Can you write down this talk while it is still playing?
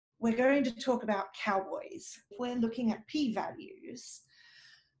we're going to talk about cowboys. If we're looking at p-values,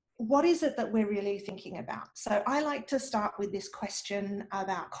 what is it that we're really thinking about? So I like to start with this question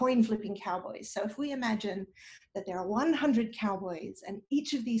about coin flipping cowboys. So if we imagine that there are 100 cowboys and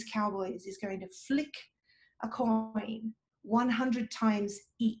each of these cowboys is going to flick a coin 100 times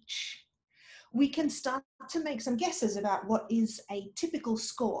each, we can start to make some guesses about what is a typical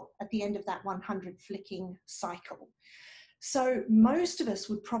score at the end of that 100 flicking cycle. So most of us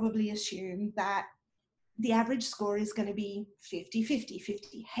would probably assume that the average score is going to be 50-50,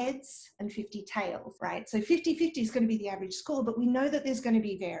 50 heads and 50 tails, right? So 50-50 is going to be the average score, but we know that there's going to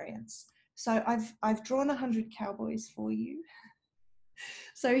be variance. So I've drawn 100 cowboys for you.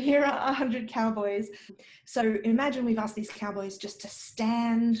 So here are 100 cowboys. So imagine we've asked these cowboys just to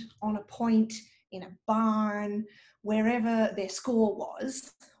stand on a point in a barn, wherever their score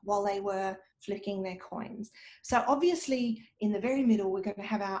was, while they were flicking their coins. So obviously in the very middle, we're going to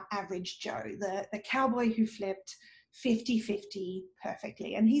have our average Joe, the cowboy who flipped 50-50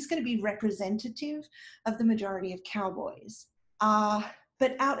 perfectly. And he's going to be representative of the majority of cowboys.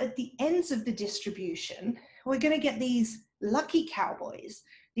 But out at the ends of the distribution, we're going to get these lucky cowboys,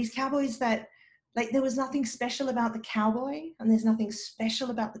 these cowboys that, like, there was nothing special about the cowboy and there's nothing special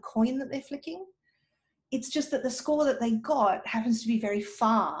about the coin that they're flicking. It's just that the score that they got happens to be very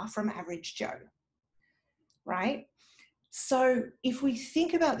far from average Joe, right? So if we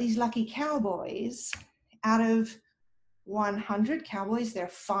think about these lucky cowboys, out of 100 cowboys, there are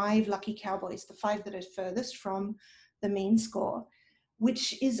 5 lucky cowboys, the 5 that are furthest from the mean score,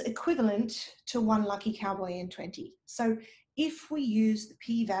 which is equivalent to 1 lucky cowboy in 20. So if we use the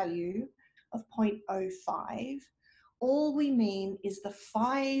p-value of 0.05, all we mean is the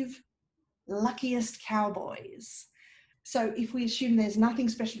 5 luckiest cowboys. So if we assume there's nothing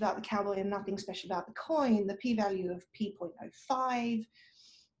special about the cowboy and nothing special about the coin, the p-value of p.05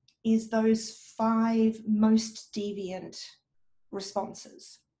 is those 5 most deviant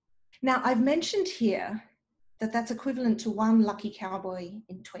responses. Now, I've mentioned here that that's equivalent to 1 lucky cowboy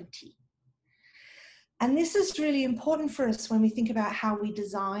in 20. And this is really important for us when we think about how we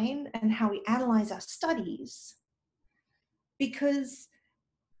design and how we analyze our studies, because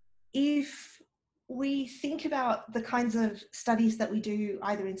if we think about the kinds of studies that we do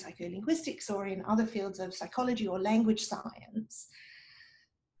either in psycholinguistics or in other fields of psychology or language science,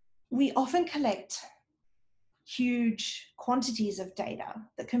 we often collect huge quantities of data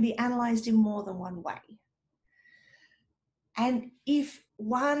that can be analyzed in more than one way. And if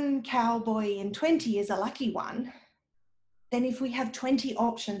 1 cowboy in 20 is a lucky one, then if we have 20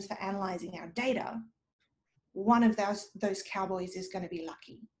 options for analyzing our data, one of those cowboys is going to be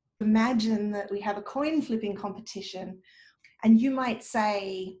lucky. Imagine that we have a coin flipping competition and you might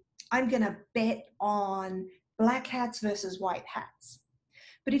say, I'm going to bet on black hats versus white hats.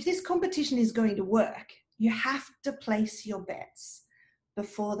 But if this competition is going to work, you have to place your bets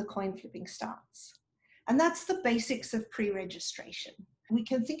before the coin flipping starts. And that's the basics of pre-registration. We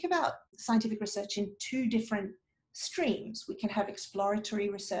can think about scientific research in 2 different streams. We can have exploratory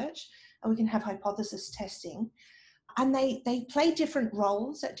research and we can have hypothesis testing. And they play different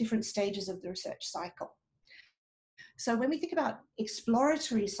roles at different stages of the research cycle. So when we think about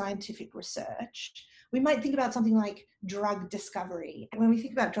exploratory scientific research, we might think about something like drug discovery. And when we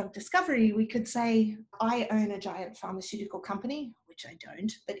think about drug discovery, we could say, I own a giant pharmaceutical company, which I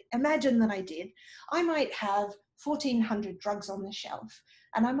don't, but imagine that I did. I might have 1,400 drugs on the shelf,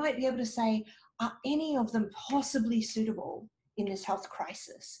 and I might be able to say, are any of them possibly suitable in this health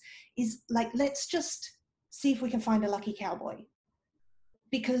crisis? Let's just see if we can find a lucky cowboy.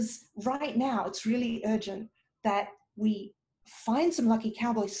 Because right now it's really urgent that we find some lucky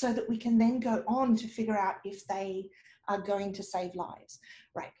cowboys so that we can then go on to figure out if they are going to save lives,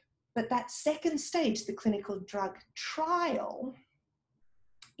 right? But that second stage, the clinical drug trial,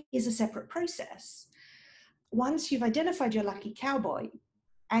 is a separate process. Once you've identified your lucky cowboy,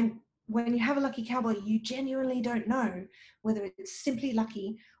 and when you have a lucky cowboy, you genuinely don't know whether it's simply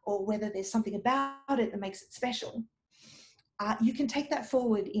lucky or whether there's something about it that makes it special. You can take that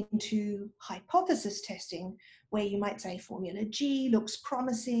forward into hypothesis testing, where you might say formula G looks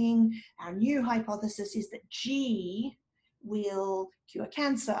promising. Our new hypothesis is that G will cure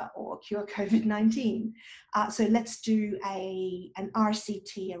cancer or cure COVID-19. So let's do an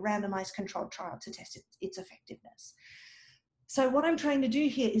RCT, a randomized controlled trial, to test its effectiveness. So what I'm trying to do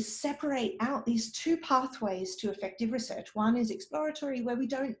here is separate out these 2 pathways to effective research. One is exploratory, where we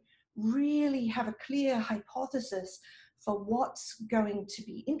don't really have a clear hypothesis for what's going to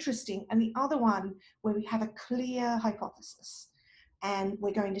be interesting, and the other one where we have a clear hypothesis and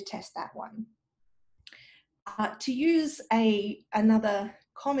we're going to test that one. To use another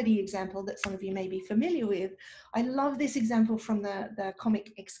comedy example that some of you may be familiar with. I love this example from the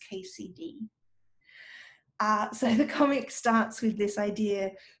comic XKCD. So the comic starts with this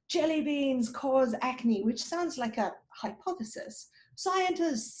idea, jelly beans cause acne, which sounds like a hypothesis.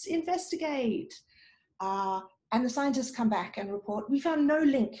 Scientists investigate. And the scientists come back and report, we found no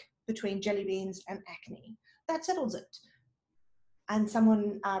link between jelly beans and acne. That settles it. And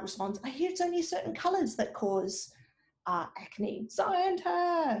someone responds, I hear it's only certain colors that cause acne.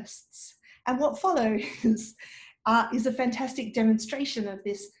 Scientists! And what follows is a fantastic demonstration of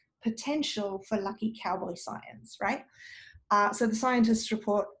this potential for lucky cowboy science, right? So the scientists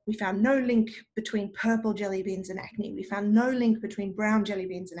report, we found no link between purple jelly beans and acne. We found no link between brown jelly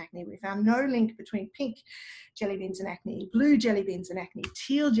beans and acne. We found no link between pink jelly beans and acne, blue jelly beans and acne,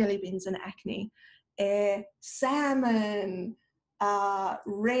 teal jelly beans and acne, salmon,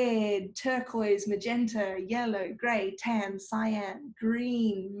 red, turquoise, magenta, yellow, gray, tan, cyan,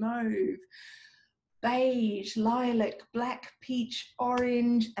 green, mauve, beige, lilac, black, peach,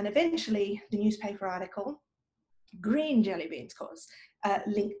 orange, and eventually the newspaper article, green jelly beans cause,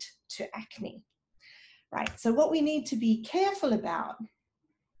 linked to acne, right? So what we need to be careful about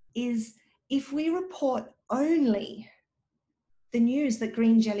is if we report only the news that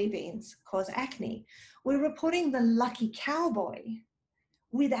green jelly beans cause acne, we're reporting the lucky cowboy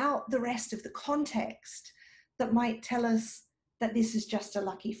without the rest of the context that might tell us that this is just a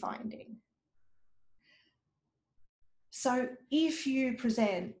lucky finding. So if you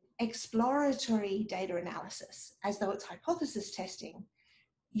present exploratory data analysis as though it's hypothesis testing,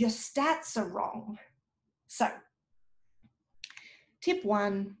 your stats are wrong. So tip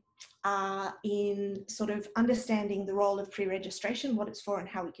one, in sort of understanding the role of pre-registration, what it's for and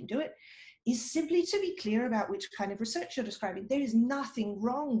how we can do it, is simply to be clear about which kind of research you're describing. There is nothing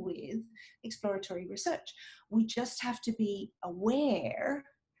wrong with exploratory research. We just have to be aware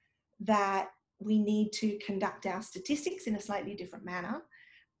that we need to conduct our statistics in a slightly different manner,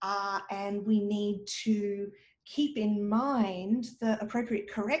 and we need to keep in mind the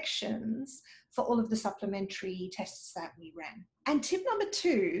appropriate corrections for all of the supplementary tests that we ran. And tip number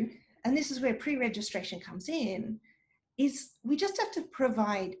two, and this is where pre-registration comes in, is we just have to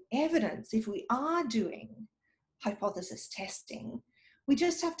provide evidence. If we are doing hypothesis testing, we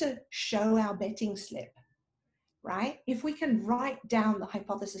just have to show our betting slip, right? If we can write down the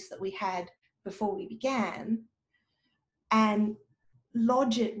hypothesis that we had before we began and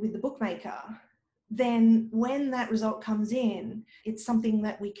lodge it with the bookmaker, then when that result comes in, it's something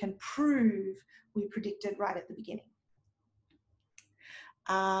that we can prove we predicted right at the beginning.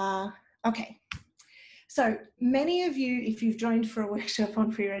 Okay, so many of you, if you've joined for a workshop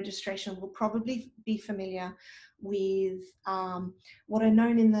on pre-registration, will probably be familiar with what are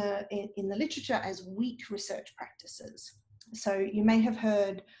known in the literature as weak research practices. So you may have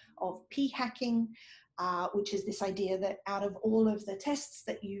heard of p-hacking, which is this idea that out of all of the tests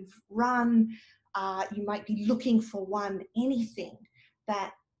that you've run, you might be looking for anything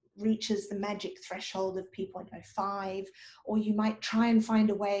that reaches the magic threshold of p.05, or you might try and find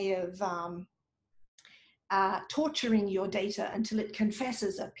a way of torturing your data until it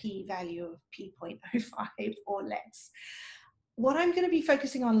confesses a p-value of p.05 or less. What I'm going to be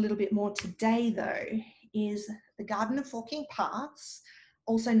focusing on a little bit more today, though, is the garden of forking paths,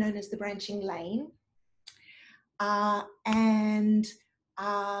 also known as the branching lane, and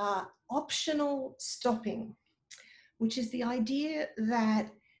optional stopping, which is the idea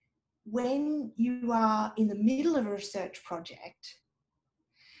that when you are in the middle of a research project,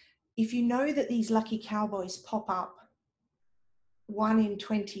 if you know that these lucky cowboys pop up 1 in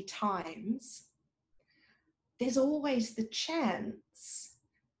 20 times, there's always the chance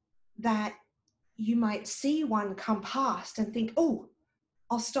that you might see one come past and think, oh,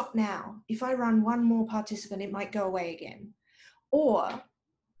 I'll stop now. If I run one more participant, it might go away again. Or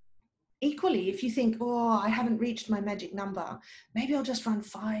equally, if you think, oh, I haven't reached my magic number, maybe I'll just run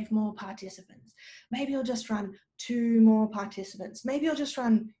 5 more participants. Maybe I'll just run 2 more participants. Maybe I'll just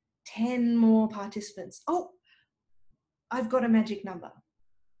run 10 more participants. Oh, I've got a magic number.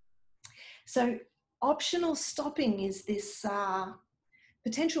 So optional stopping is this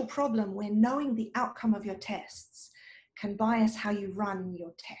potential problem where knowing the outcome of your tests can bias how you run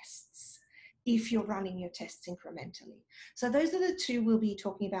your tests if you're running your tests incrementally. So those are the two we'll be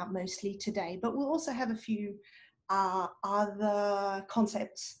talking about mostly today, but we'll also have a few other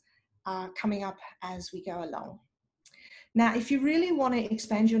concepts coming up as we go along. Now, if you really want to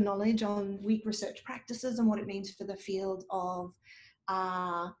expand your knowledge on weak research practices and what it means for the field of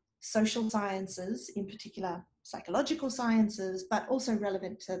social sciences, in particular psychological sciences, but also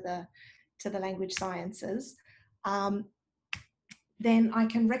relevant to the language sciences, then I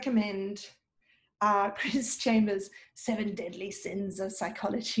can recommend Chris Chambers' 7 Deadly Sins of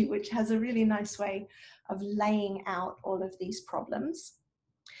Psychology, which has a really nice way of laying out all of these problems.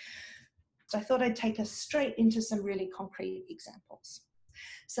 So I thought I'd take us straight into some really concrete examples.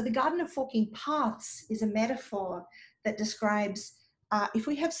 So the Garden of Forking Paths is a metaphor that describes if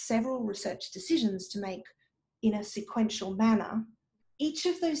we have several research decisions to make in a sequential manner, each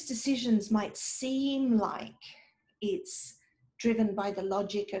of those decisions might seem like it's driven by the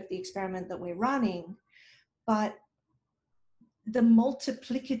logic of the experiment that we're running, but the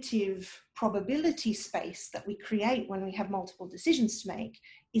multiplicative probability space that we create when we have multiple decisions to make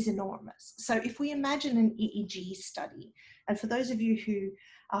is enormous. So if we imagine an EEG study, and for those of you who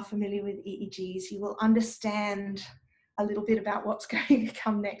are familiar with EEGs, you will understand a little bit about what's going to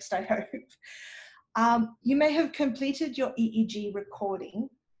come next, I hope. You may have completed your EEG recording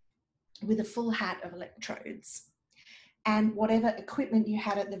with a full hat of electrodes and whatever equipment you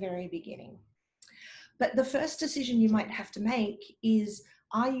had at the very beginning. But the first decision you might have to make is,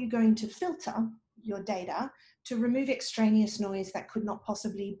 are you going to filter your data to remove extraneous noise that could not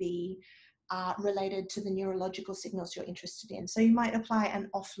possibly be related to the neurological signals you're interested in? So you might apply an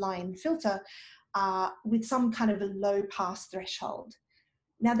offline filter with some kind of a low pass threshold.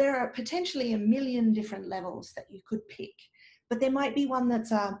 Now there are potentially a million different levels that you could pick, but there might be one that's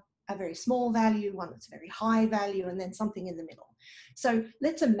a very small value, one that's a very high value, and then something in the middle. So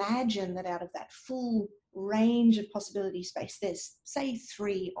let's imagine that out of that full range of possibility space, there's, say,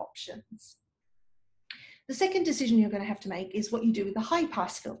 3 options. The second decision you're going to have to make is what you do with the high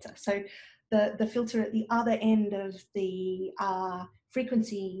pass filter. So the filter at the other end of the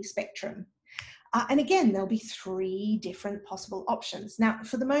frequency spectrum. And again, there'll be 3 different possible options. Now,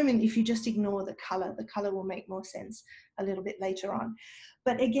 for the moment, if you just ignore the color will make more sense a little bit later on.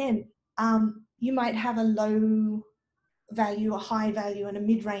 But again, you might have a low value, a high value, and a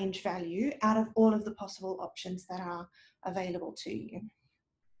mid-range value out of all of the possible options that are available to you.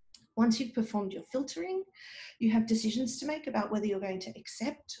 Once you've performed your filtering, you have decisions to make about whether you're going to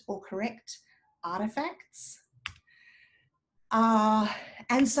accept or correct artifacts,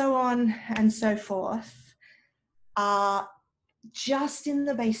 and so on and so forth. Just in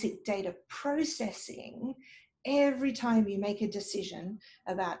the basic data processing, every time you make a decision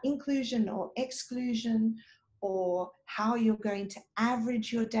about inclusion or exclusion, or how you're going to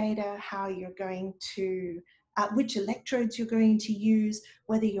average your data, how you're going to, which electrodes you're going to use,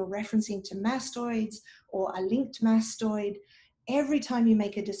 whether you're referencing to mastoids or a linked mastoid, every time you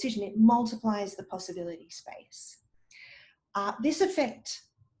make a decision, it multiplies the possibility space. This effect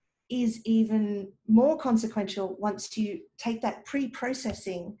is even more consequential once you take that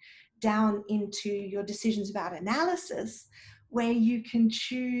pre-processing down into your decisions about analysis, where you can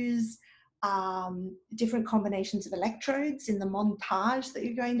choose different combinations of electrodes in the montage that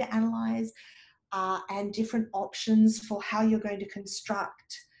you're going to analyze, and different options for how you're going to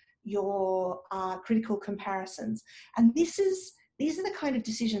construct your critical comparisons. And these are the kind of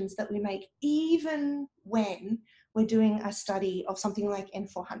decisions that we make even when we're doing a study of something like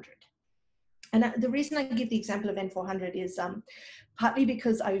N400. And the reason I give the example of N400 is partly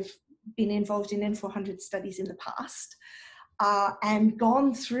because I've been involved in N400 studies in the past and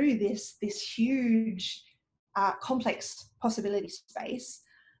gone through this huge complex possibility space,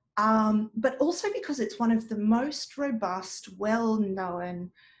 but also because it's one of the most robust,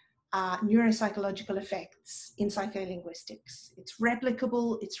 well-known neuropsychological effects in psycholinguistics. It's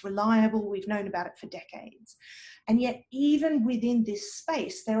replicable, it's reliable, we've known about it for decades. And yet, even within this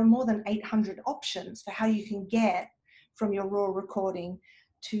space, there are more than 800 options for how you can get from your raw recording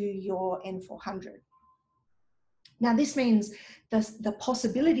to your N400. Now, this means the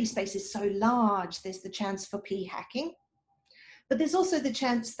possibility space is so large, there's the chance for p-hacking, but there's also the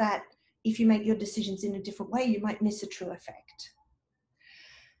chance that if you make your decisions in a different way, you might miss a true effect.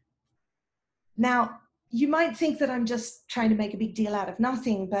 Now, you might think that I'm just trying to make a big deal out of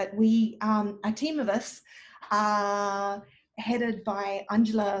nothing, but we, a team of us, headed by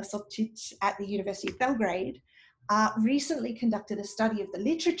Angela Sopcic at the University of Belgrade, recently conducted a study of the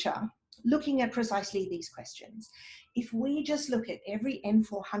literature looking at precisely these questions. If we just look at every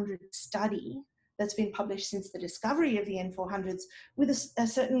N400 study that's been published since the discovery of the N400s with a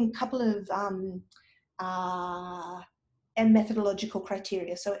certain couple of and methodological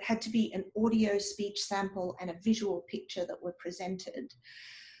criteria. So it had to be an audio speech sample and a visual picture that were presented.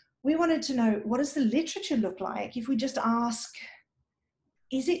 We wanted to know, what does the literature look like if we just ask,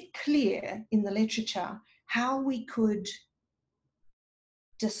 is it clear in the literature how we could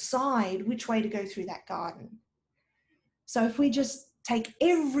decide which way to go through that garden? So if we just take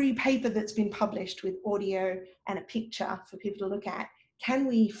every paper that's been published with audio and a picture for people to look at, can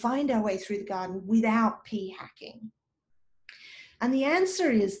we find our way through the garden without p-hacking? And the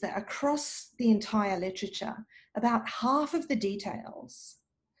answer is that across the entire literature, about half of the details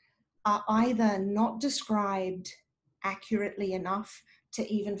are either not described accurately enough to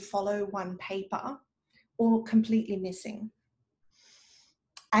even follow one paper, or completely missing.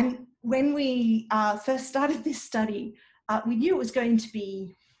 And when we first started this study, we knew it was going to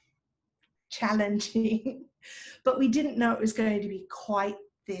be challenging, but we didn't know it was going to be quite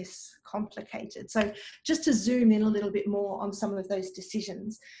this complicated. So just to zoom in a little bit more on some of those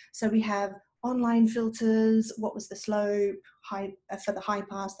decisions. So we have online filters, what was the slope, for the high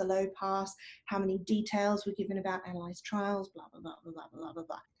pass, the low pass, how many details were given about analyzed trials, blah, blah, blah, blah, blah, blah,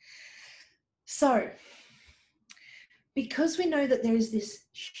 blah. So because we know that there is this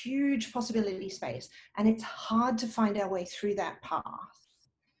huge possibility space and it's hard to find our way through that path,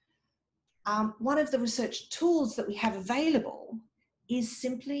 one of the research tools that we have available is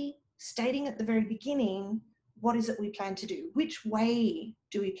simply stating at the very beginning, what is it we plan to do? Which way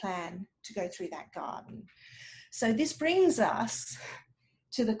do we plan to go through that garden? So this brings us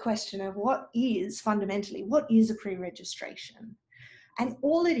to the question of fundamentally, what is a pre-registration? And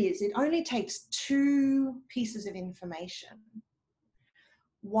all it is, it only takes two pieces of information.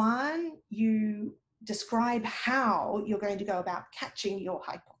 One, you describe how you're going to go about catching your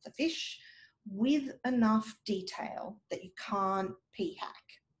hypothefish with enough detail that you can't p-hack.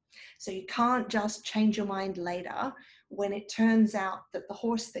 So you can't just change your mind later when it turns out that the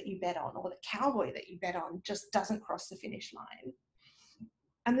horse that you bet on or the cowboy that you bet on just doesn't cross the finish line.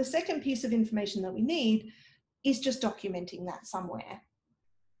 And the second piece of information that we need is just documenting that somewhere.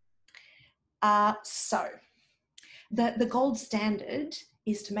 So the gold standard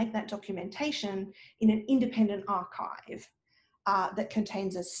is to make that documentation in an independent archive that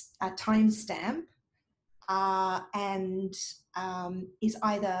contains a timestamp and is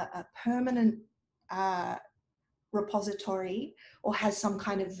either a permanent repository or has some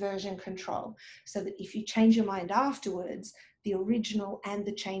kind of version control, so that if you change your mind afterwards, the original and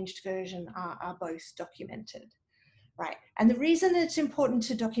the changed version are both documented. Right. And the reason it's important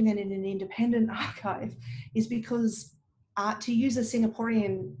to document in an independent archive is because, to use a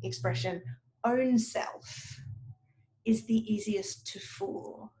Singaporean expression, own self is the easiest to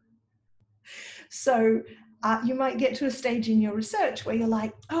fool. So you might get to a stage in your research where you're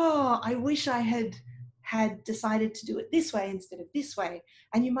like, oh, I wish I had decided to do it this way instead of this way.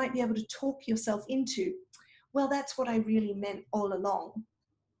 And you might be able to talk yourself into, well, that's what I really meant all along,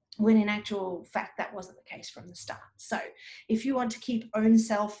 when in actual fact that wasn't the case from the start. So if you want to keep own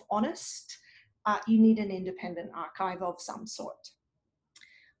self honest, you need an independent archive of some sort.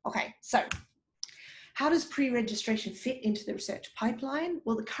 Okay, so how does pre-registration fit into the research pipeline?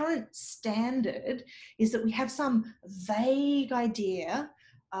 Well, the current standard is that we have some vague idea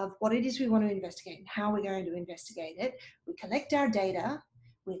of what it is we want to investigate and how we're going to investigate it. We collect our data,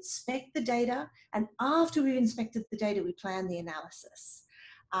 we inspect the data, and after we've inspected the data, we plan the analysis.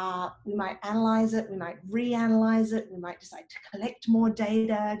 We might analyze it, we might reanalyze it, we might decide to collect more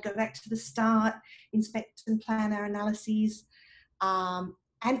data, go back to the start, inspect and plan our analyses.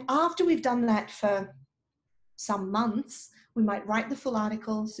 And after we've done that for some months, we might write the full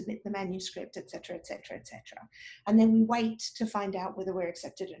article, submit the manuscript, etc., etc., etc. And then we wait to find out whether we're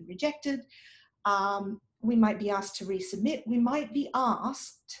accepted and rejected. We might be asked to resubmit. We might be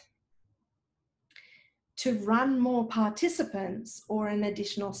asked to run more participants or an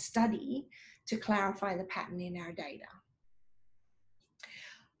additional study to clarify the pattern in our data.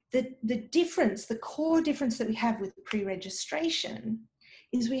 The difference, the core difference that we have with pre-registration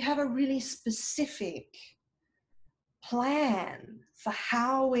is we have a really specific plan for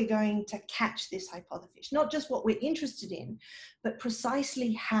how we're going to catch this hypothefish, not just what we're interested in, but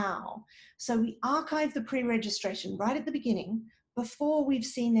precisely how. So we archive the pre-registration right at the beginning before we've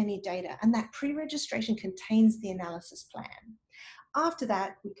seen any data, and that pre-registration contains the analysis plan. After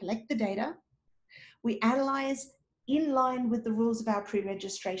that, we collect the data, we analyze in line with the rules of our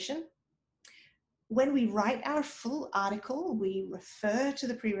pre-registration. When we write our full article, we refer to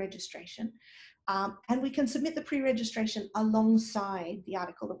the pre-registration, and we can submit the pre-registration alongside the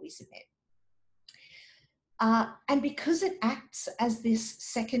article that we submit. And because it acts as this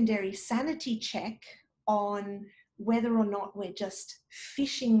secondary sanity check on whether or not we're just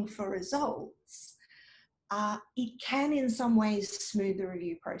fishing for results, it can in some ways smooth the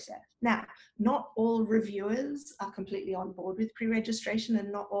review process. Now, not all reviewers are completely on board with pre-registration and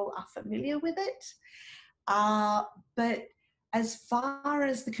not all are familiar with it. But as far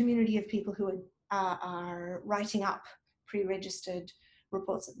as the community of people who are writing up pre-registered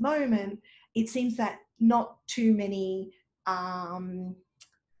reports at the moment, it seems that not too many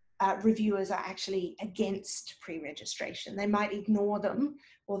reviewers are actually against pre-registration. They might ignore them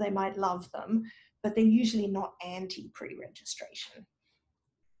or they might love them, but they're usually not anti-pre-registration.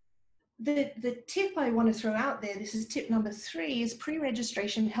 The tip I want to throw out there, this is tip number 3, is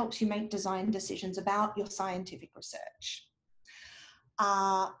pre-registration helps you make design decisions about your scientific research.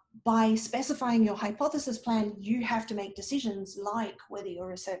 By specifying your hypothesis plan, you have to make decisions like whether your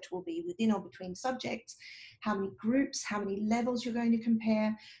research will be within or between subjects, how many groups, how many levels you're going to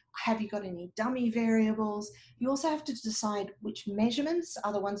compare, have you got any dummy variables. You also have to decide which measurements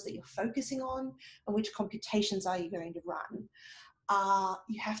are the ones that you're focusing on and which computations are you going to run.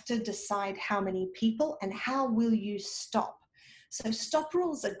 You have to decide how many people and how will you stop. So stop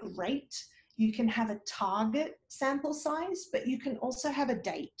rules are great. You can have a target sample size, but you can also have a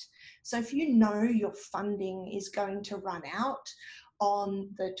date. So if you know your funding is going to run out on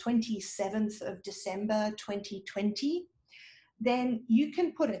the 27th of December 2020, then you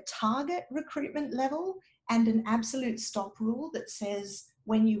can put a target recruitment level and an absolute stop rule that says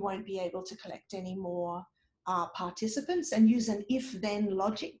when you won't be able to collect any more participants, and use an if-then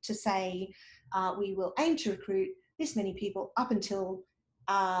logic to say we will aim to recruit this many people up until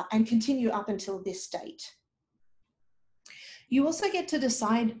and continue up until this date. You also get to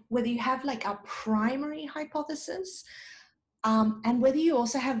decide whether you have like a primary hypothesis and whether you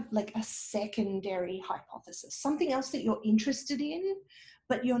also have like a secondary hypothesis, something else that you're interested in,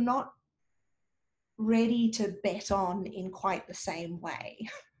 but you're not ready to bet on in quite the same way.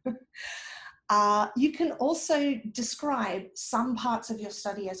 You can also describe some parts of your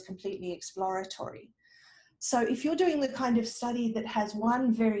study as completely exploratory. So if you're doing the kind of study that has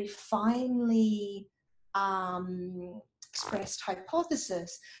one very finely expressed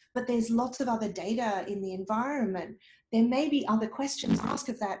hypothesis, but there's lots of other data in the environment, there may be other questions asked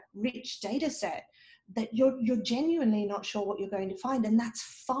of that rich data set that you're genuinely not sure what you're going to find, and that's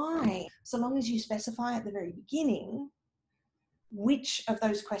fine, so long as you specify at the very beginning which of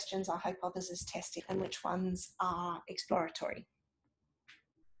those questions are hypothesis testing and which ones are exploratory.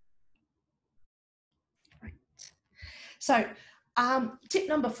 Right. So tip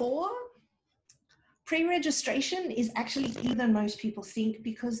number 4, pre-registration is actually easier than most people think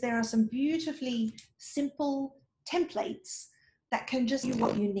because there are some beautifully simple templates that can just do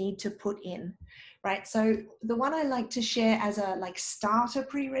what you need to put in, right? So the one I like to share as a like starter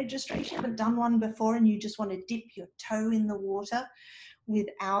pre-registration, if you haven't done one before and you just want to dip your toe in the water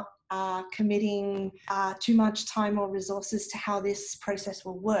without committing too much time or resources to how this process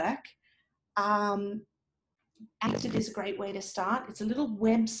will work, Acted is a great way to start. It's a little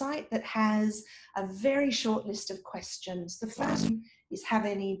website that has a very short list of questions. The first one is, have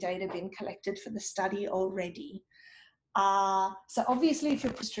any data been collected for the study already? So obviously if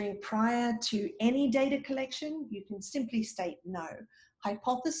you're registering prior to any data collection, you can simply state no.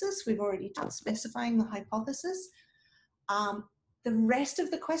 Hypothesis, we've already talked specifying the hypothesis. The rest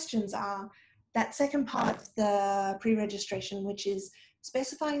of the questions are that second part of the pre-registration, which is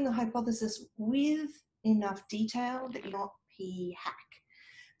specifying the hypothesis with enough detail that you not p-hack.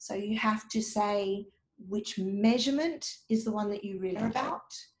 So you have to say which measurement is the one that you really care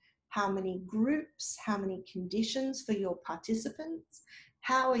about, how many groups, how many conditions for your participants,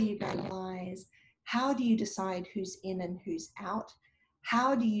 how are you going to analyze, how do you decide who's in and who's out,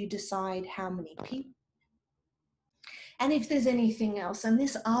 how do you decide how many people, and if there's anything else. And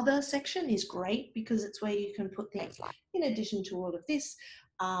this other section is great because it's where you can put things like, in addition to all of this,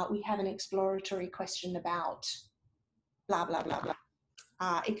 we have an exploratory question about blah, blah, blah,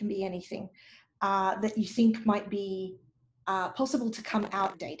 blah. It can be anything that you think might be possible to come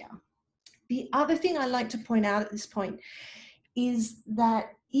out of data. The other thing I like to point out at this point is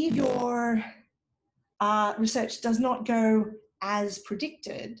that if your research does not go as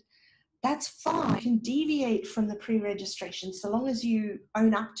predicted, that's fine. You can deviate from the pre-registration so long as you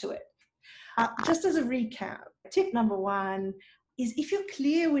own up to it. Just as a recap, tip number 1 is, if you're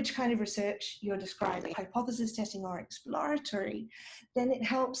clear which kind of research you're describing, hypothesis testing or exploratory, then it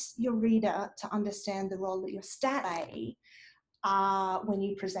helps your reader to understand the role that your stat play when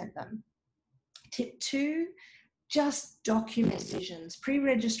you present them. Tip 2, just document decisions.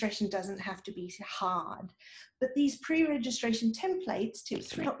 Pre-registration doesn't have to be hard, but these pre-registration templates, tip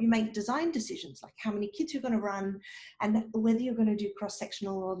 3, help you make design decisions, like how many kids you're going to run and whether you're going to do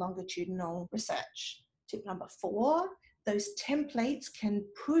cross-sectional or longitudinal research. Tip number 4, those templates can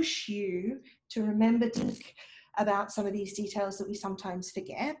push you to remember to think about some of these details that we sometimes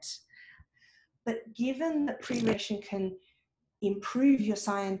forget. But given that pre-registration can improve your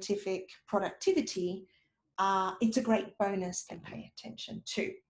scientific productivity, it's a great bonus to pay attention to.